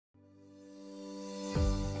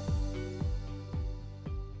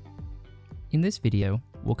In this video,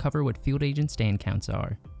 we'll cover what FieldAgent stand counts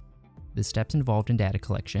are, the steps involved in data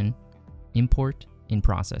collection, import, and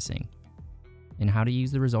processing, and how to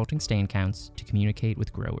use the resulting stand counts to communicate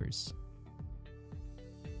with growers.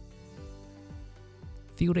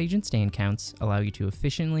 FieldAgent stand counts allow you to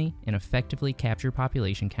efficiently and effectively capture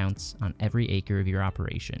population counts on every acre of your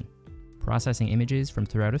operation, processing images from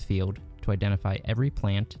throughout a field to identify every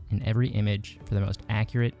plant and every image for the most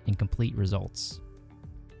accurate and complete results.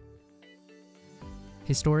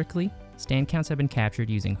 Historically, stand counts have been captured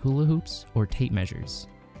using hula hoops or tape measures.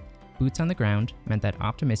 Boots on the ground meant that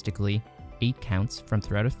optimistically, 8 counts from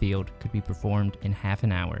throughout a field could be performed in half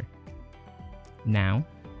an hour. Now,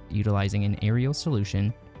 utilizing an aerial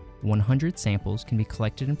solution, 100 samples can be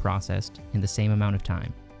collected and processed in the same amount of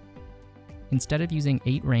time. Instead of using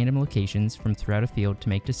 8 random locations from throughout a field to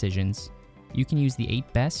make decisions, you can use the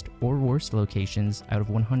 8 best or worst locations out of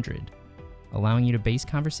 100, allowing you to base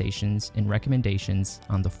conversations and recommendations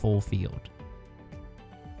on the full field.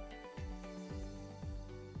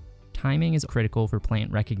 Timing is critical for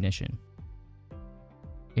plant recognition.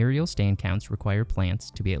 Aerial stand counts require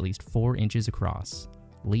plants to be at least 4 inches across,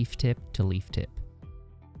 leaf tip to leaf tip.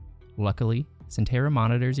 Luckily, Sentera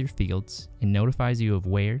monitors your fields and notifies you of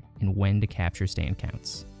where and when to capture stand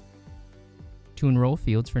counts. To enroll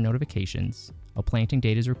fields for notifications, a planting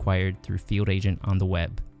date is required through FieldAgent on the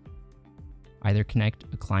web. Either connect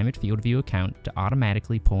a Climate Field View account to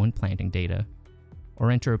automatically pull in planting data,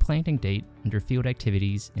 or enter a planting date under Field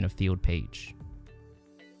Activities in a field page.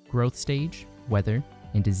 Growth stage, weather,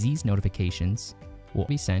 and disease notifications will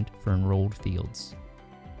be sent for enrolled fields.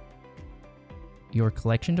 Your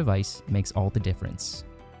collection device makes all the difference.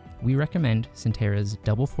 We recommend Sentera's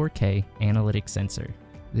double 4K analytics sensor.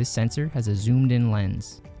 This sensor has a zoomed-in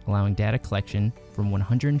lens, allowing data collection from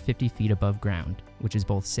 150 feet above ground, which is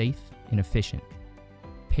both safe and efficient.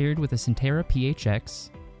 Paired with a Sentera PHX,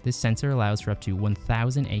 this sensor allows for up to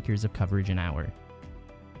 1,000 acres of coverage an hour.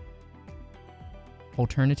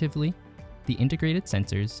 Alternatively, the integrated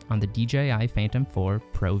sensors on the DJI Phantom 4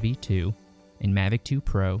 Pro V2 and Mavic 2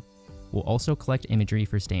 Pro will also collect imagery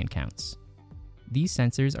for stand counts. These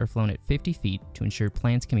sensors are flown at 50 feet to ensure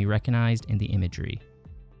plants can be recognized in the imagery.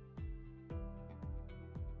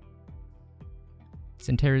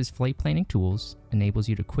 Sentera's flight planning tools enables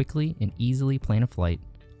you to quickly and easily plan a flight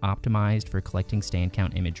optimized for collecting stand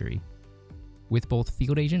count imagery. With both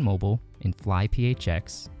FieldAgent Mobile and Fly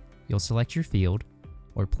PHX, you'll select your field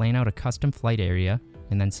or plan out a custom flight area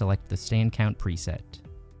and then select the stand count preset.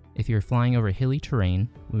 If you're flying over hilly terrain,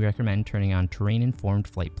 we recommend turning on terrain-informed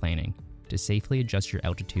flight planning to safely adjust your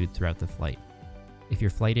altitude throughout the flight. If your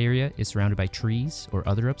flight area is surrounded by trees or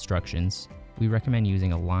other obstructions, we recommend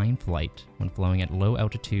using a line flight when flowing at low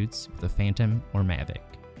altitudes with a Phantom or Mavic.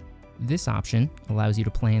 This option allows you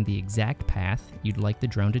to plan the exact path you'd like the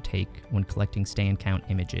drone to take when collecting stand count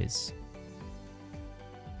images.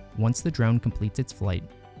 Once the drone completes its flight,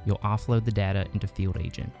 you'll offload the data into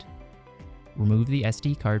FieldAgent. Remove the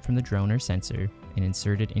SD card from the drone or sensor and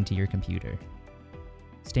insert it into your computer.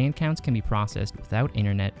 Stand counts can be processed without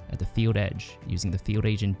internet at the field edge using the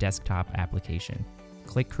FieldAgent desktop application.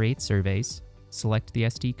 Click Create Surveys, select the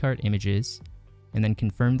SD card images, and then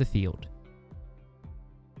confirm the field.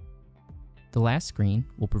 The last screen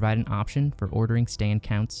will provide an option for ordering stand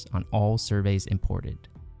counts on all surveys imported.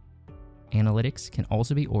 Analytics can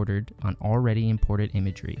also be ordered on already imported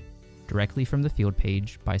imagery directly from the field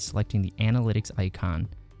page by selecting the Analytics icon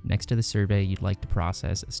next to the survey you'd like to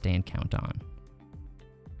process a stand count on.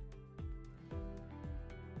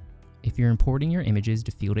 If you're importing your images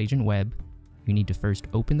to FieldAgent Web, you need to first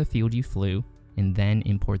open the field you flew and then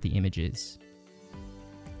import the images.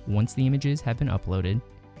 Once the images have been uploaded,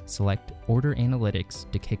 select Order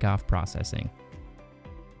Analytics to kick off processing.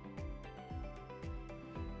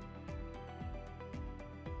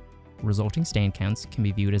 Resulting stand counts can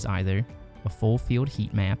be viewed as either a full field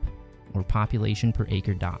heat map or population per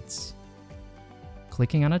acre dots.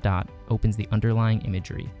 Clicking on a dot opens the underlying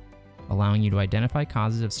imagery, allowing you to identify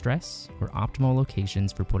causes of stress or optimal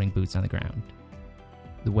locations for putting boots on the ground.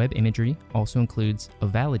 The web imagery also includes a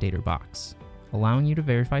validator box, allowing you to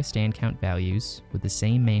verify stand count values with the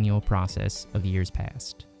same manual process of years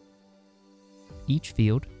past. Each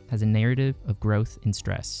field has a narrative of growth and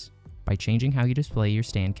stress. By changing how you display your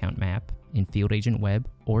stand count map in FieldAgent Web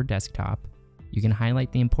or desktop, you can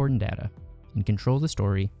highlight the important data and control the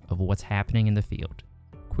story of what's happening in the field.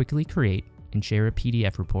 Quickly create and share a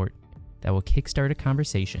PDF report that will kickstart a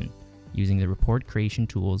conversation using the report creation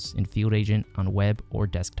tools in FieldAgent on web or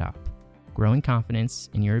desktop, growing confidence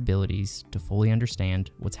in your abilities to fully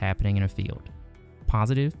understand what's happening in a field.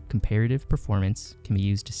 Positive comparative performance can be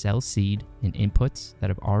used to sell seed in inputs that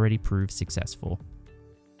have already proved successful.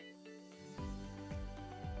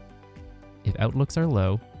 If outlooks are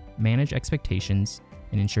low, manage expectations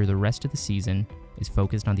and ensure the rest of the season is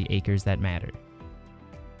focused on the acres that matter.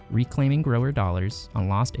 Reclaiming grower dollars on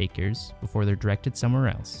lost acres before they're directed somewhere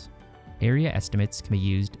else. Area estimates can be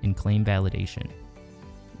used in claim validation.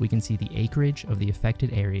 We can see the acreage of the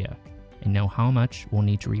affected area and know how much we'll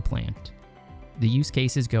need to replant. The use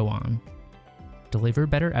cases go on. Deliver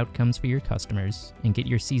better outcomes for your customers and get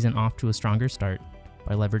your season off to a stronger start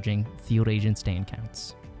by leveraging FieldAgent stand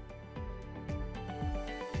counts.